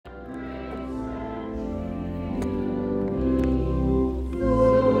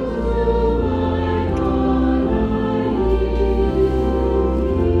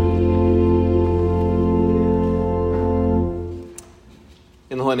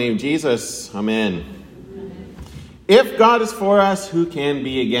name of Jesus, amen. If God is for us, who can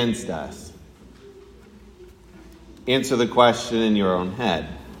be against us? Answer the question in your own head.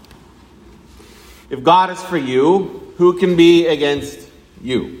 If God is for you, who can be against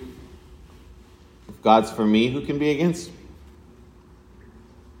you? If God's for me, who can be against me?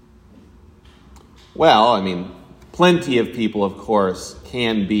 Well, plenty of people, of course,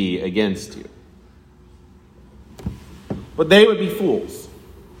 can be against you. But they would be fools.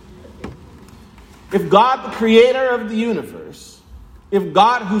 If God, the creator of the universe, if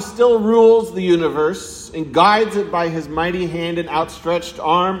God who still rules the universe and guides it by his mighty hand and outstretched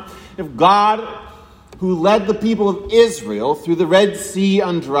arm, if God who led the people of Israel through the Red Sea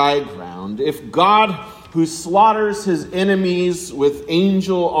on dry ground, if God who slaughters his enemies with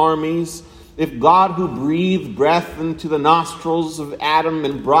angel armies, if God who breathed breath into the nostrils of Adam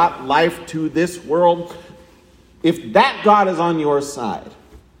and brought life to this world, if that God is on your side,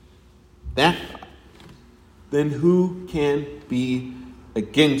 that God, then who can be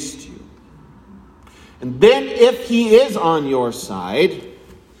against you? And then if he is on your side,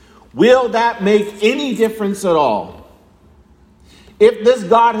 will that make any difference at all? If this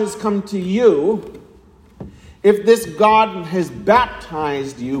God has come to you, if this God has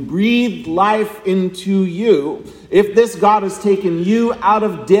baptized you, breathed life into you, if this God has taken you out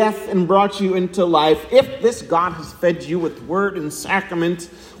of death and brought you into life, if this God has fed you with word and sacrament,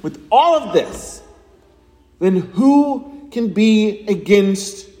 with all of this, then who can be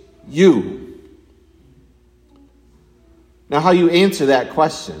against you? Now, how you answer that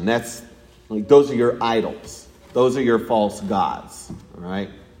question, that's like those are your idols. Those are your false gods, all right?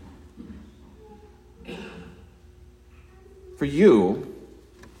 For you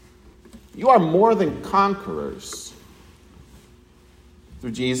are more than conquerors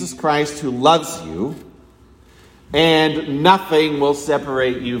through Jesus Christ who loves you, and nothing will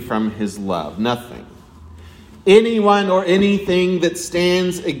separate you from his love. Nothing. Anyone or anything that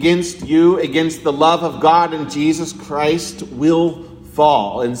stands against you, against the love of God and Jesus Christ, will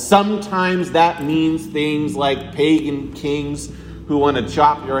fall. And sometimes that means things like pagan kings who want to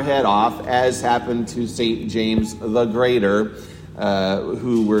chop your head off, as happened to St. James the Greater,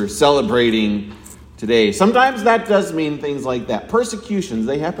 who we're celebrating today. Sometimes that does mean things like that. Persecutions,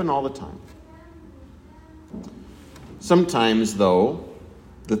 they happen all the time. Sometimes, though,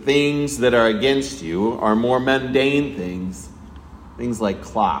 the things that are against you are more mundane things. Things like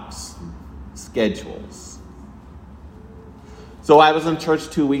clocks, schedules. So I was in church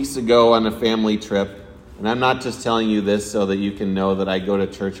 2 weeks ago on a family trip. And I'm not just telling you this so that you can know that I go to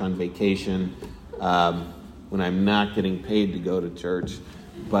church on vacation when I'm not getting paid to go to church.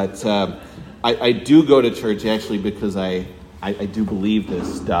 But I do go to church actually because I do believe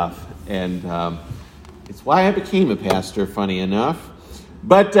this stuff. And it's why I became a pastor, funny enough.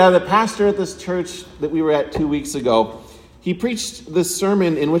 But the pastor at this church that we were at 2 weeks ago, he preached this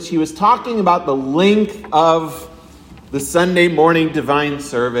sermon in which he was talking about the length of the Sunday morning divine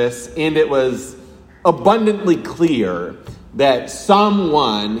service. And it was abundantly clear that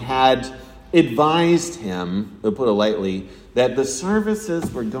someone had advised him, to put it lightly, that the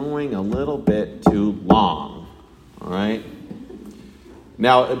services were going a little bit too long. All right?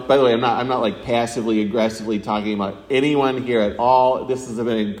 Now, by the way, I'm not like passively aggressively talking about anyone here at all. This has been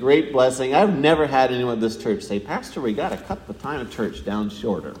a great blessing. I've never had anyone at this church say, "Pastor, we got to cut the time of church down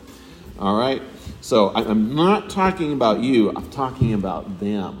shorter." All right? So I'm not talking about you. I'm talking about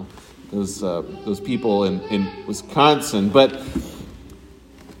them. Those people in Wisconsin.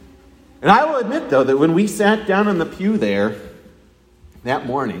 And I will admit, though, that when we sat down in the pew there that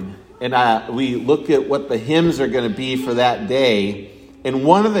morning, and we looked at what the hymns are going to be for that day, and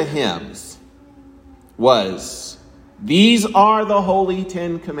one of the hymns was, "These are the Holy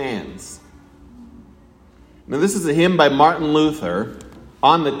 10 Commands." Now, this is a hymn by Martin Luther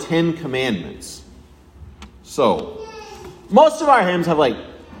on the 10 Commandments. So, most of our hymns have like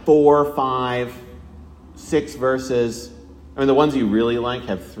 4, 5, 6 verses. The ones you really like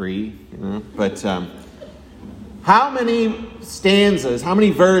have 3, But how many stanzas, how many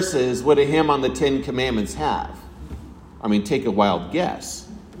verses would a hymn on the 10 Commandments have? Take a wild guess.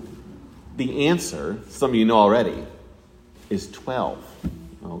 The answer, some of you know already, is 12.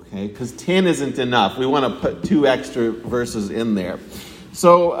 Okay? Because 10 isn't enough. We want to put 2 extra verses in there.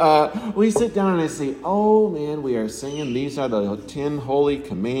 So we sit down and I say, "Oh man, we are singing, these are the 10 holy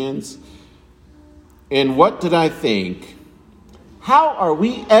commands." And what did I think? How are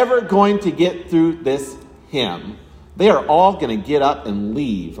we ever going to get through this hymn? They are all going to get up and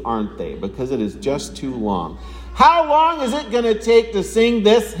leave, aren't they? Because it is just too long. How long is it going to take to sing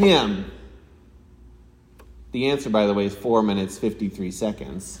this hymn? The answer, by the way, is 4 minutes, 53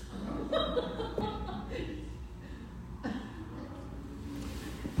 seconds.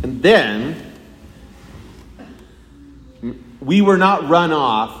 And then, we were not run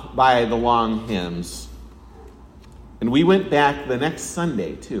off by the long hymns. And we went back the next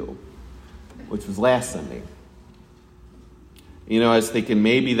Sunday, too, which was last Sunday. I was thinking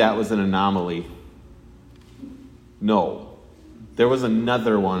maybe that was an anomaly. No. There was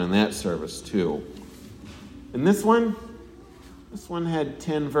another one in that service, too. And this one had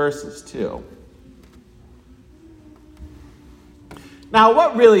 10 verses, too. Now,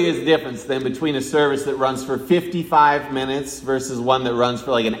 what really is the difference, then, between a service that runs for 55 minutes versus one that runs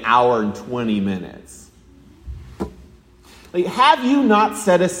for like an hour and 20 minutes? Like, have you not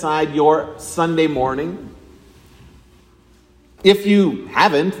set aside your Sunday morning? If you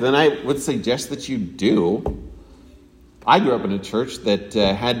haven't, then I would suggest that you do. I grew up in a church that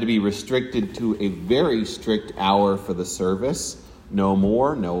had to be restricted to a very strict hour for the service. No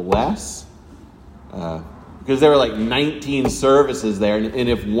more, no less. Because there were like 19 services there. And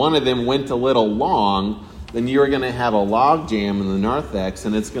if one of them went a little long, then you're going to have a log jam in the narthex.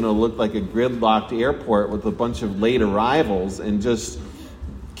 And it's going to look like a gridlocked airport with a bunch of late arrivals. And just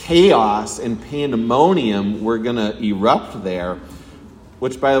chaos and pandemonium were going to erupt there.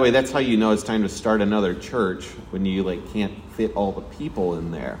 Which, by the way, that's how you know it's time to start another church, when you can't fit all the people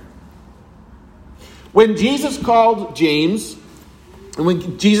in there. When Jesus called James, and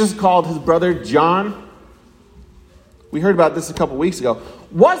when Jesus called his brother John, we heard about this a couple weeks ago.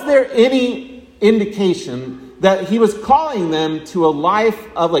 Was there any indication that he was calling them to a life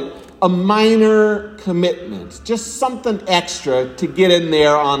of a minor commitment, just something extra to get in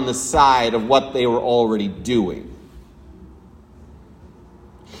there on the side of what they were already doing?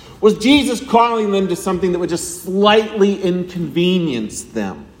 Was Jesus calling them to something that would just slightly inconvenience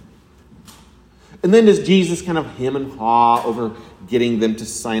them? And then does Jesus kind of hem and haw over getting them to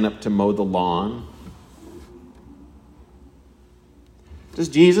sign up to mow the lawn? Does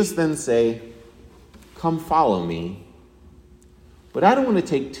Jesus then say, "Come follow me, but I don't want to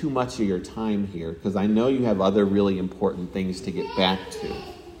take too much of your time here because I know you have other really important things to get back to"?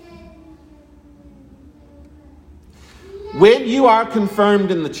 When you are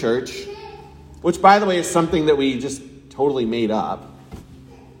confirmed in the church, which, by the way, is something that we just totally made up,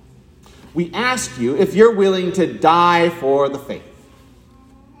 we ask you if you're willing to die for the faith.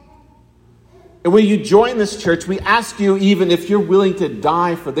 And when you join this church, we ask you even if you're willing to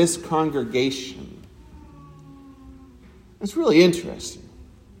die for this congregation. It's really interesting.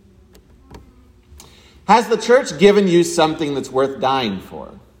 Has the church given you something that's worth dying for?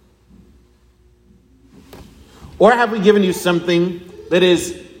 Or have we given you something that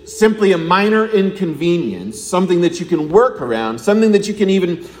is simply a minor inconvenience, something that you can work around, something that you can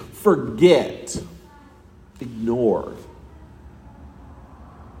even forget, ignore?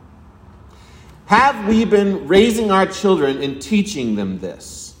 Have we been raising our children and teaching them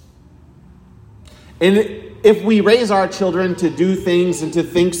this? And if we raise our children to do things and to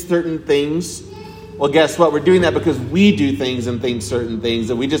think certain things, well, guess what? We're doing that because we do things and think certain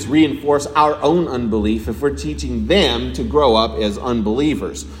things, and we just reinforce our own unbelief if we're teaching them to grow up as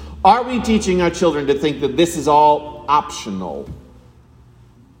unbelievers. Are we teaching our children to think that this is all optional?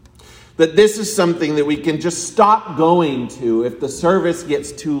 That this is something that we can just stop going to if the service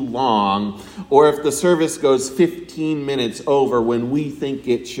gets too long, or if the service goes 15 minutes over when we think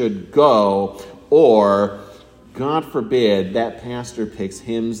it should go, or, God forbid, that pastor picks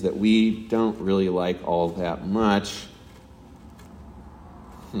hymns that we don't really like all that much.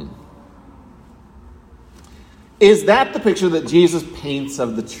 Is that the picture that Jesus paints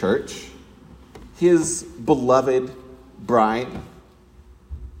of the church? His beloved bride?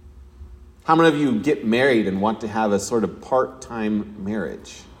 How many of you get married and want to have a sort of part-time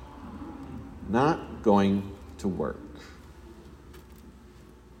marriage? Not going to work.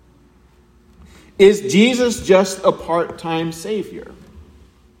 Is Jesus just a part-time Savior?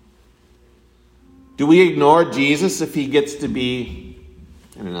 Do we ignore Jesus if he gets to be,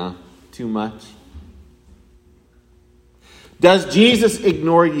 too much? Does Jesus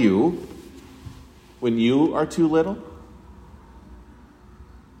ignore you when you are too little?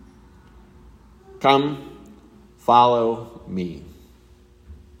 Come, follow me.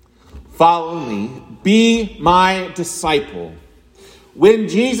 Follow me. Be my disciple. When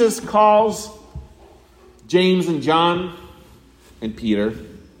Jesus calls James and John and Peter,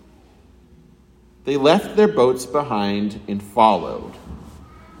 they left their boats behind and followed.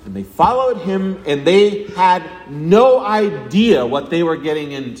 And they followed him, and they had no idea what they were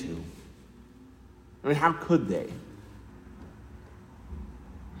getting into. How could they?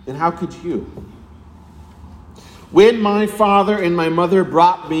 And how could you? When my father and my mother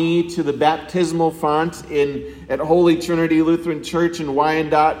brought me to the baptismal font at Holy Trinity Lutheran Church in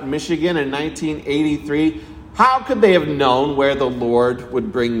Wyandotte, Michigan in 1983, how could they have known where the Lord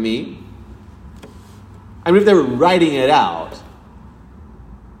would bring me? I mean, if they were writing it out,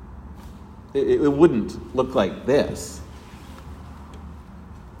 it wouldn't look like this.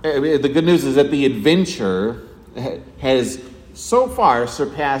 I mean, the good news is that the adventure has so far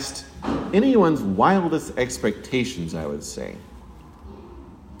surpassed anyone's wildest expectations, I would say.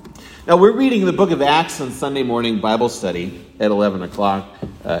 Now, we're reading the book of Acts on Sunday morning Bible study at 11 o'clock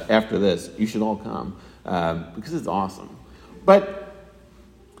after this. You should all come because it's awesome. But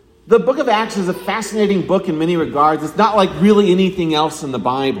the book of Acts is a fascinating book in many regards. It's not like really anything else in the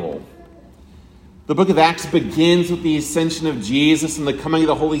Bible. The book of Acts begins with the ascension of Jesus and the coming of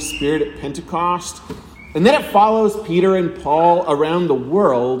the Holy Spirit at Pentecost. And then it follows Peter and Paul around the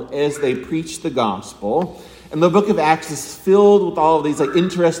world as they preach the gospel. And the book of Acts is filled with all of these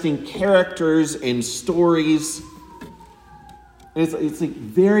interesting characters and stories. And it's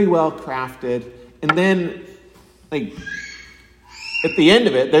very well crafted. And then at the end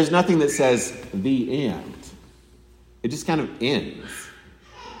of it, there's nothing that says the end. It just kind of ends.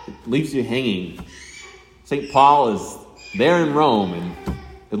 It leaves you hanging. St. Paul is there in Rome, and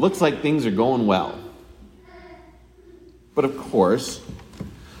it looks like things are going well. But of course,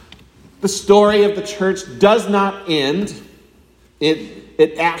 the story of the church does not end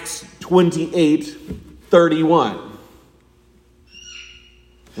at Acts 28:31.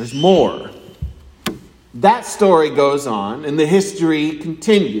 There's more. That story goes on, and the history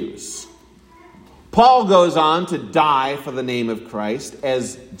continues. Paul goes on to die for the name of Christ,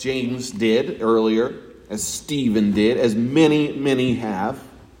 as James did earlier, as Stephen did, as many, many have.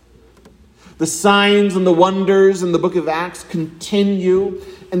 The signs and the wonders in the book of Acts continue,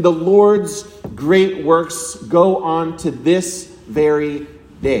 and the Lord's great works go on to this very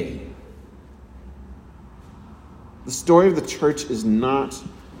day. The story of the church is not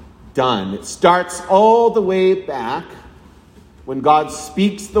done. It starts all the way back when God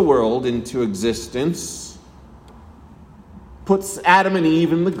speaks the world into existence, puts Adam and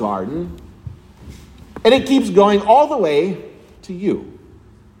Eve in the garden, and it keeps going all the way to you.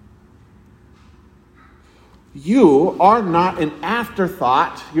 You are not an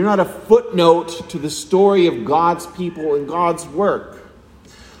afterthought. You're not a footnote to the story of God's people and God's work.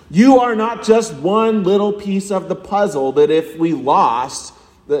 You are not just one little piece of the puzzle that if we lost,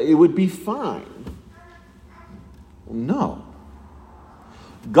 that it would be fine. No.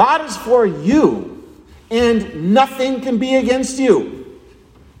 God is for you, and nothing can be against you.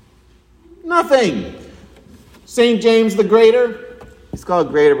 Nothing. St. James the Greater, he's called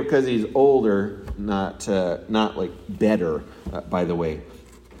greater because he's older, not better, by the way.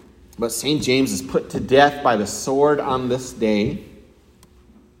 But St. James is put to death by the sword on this day.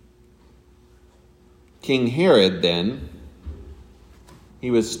 King Herod, then, he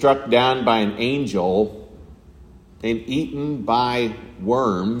was struck down by an angel and eaten by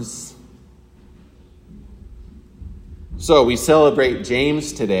worms. So we celebrate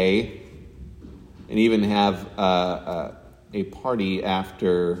James today and even have a party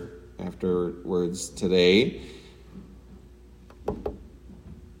afterwards today.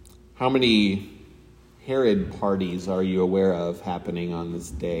 How many Herod parties are you aware of happening on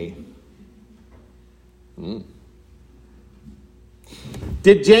this day?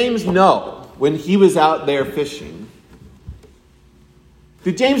 Did James know when he was out there fishing?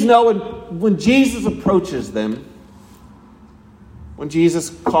 Did James know when Jesus approaches them, when Jesus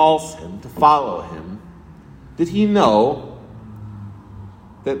calls him to follow him, did he know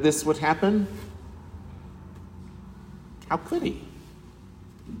that this would happen? How could he?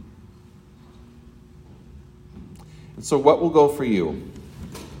 And so what will go for you?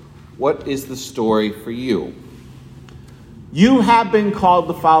 What is the story for you? You have been called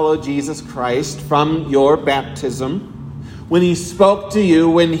to follow Jesus Christ from your baptism. When he spoke to you,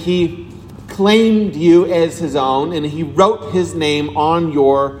 when he claimed you as his own, and he wrote his name on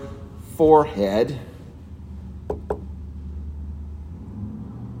your forehead.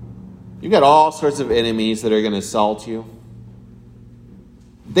 You've got all sorts of enemies that are going to assault you.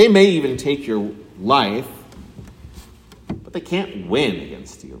 They may even take your life, but they can't win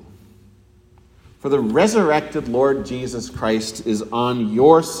against you. For the resurrected Lord Jesus Christ is on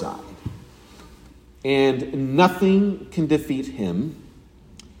your side, and nothing can defeat him,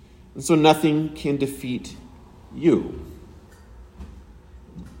 and so nothing can defeat you.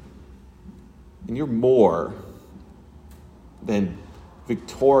 And you're more than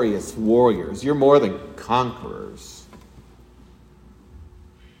victorious warriors. You're more than conquerors.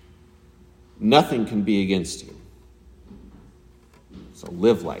 Nothing can be against you. So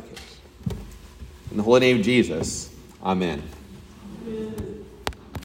live like it. In the holy name of Jesus, amen.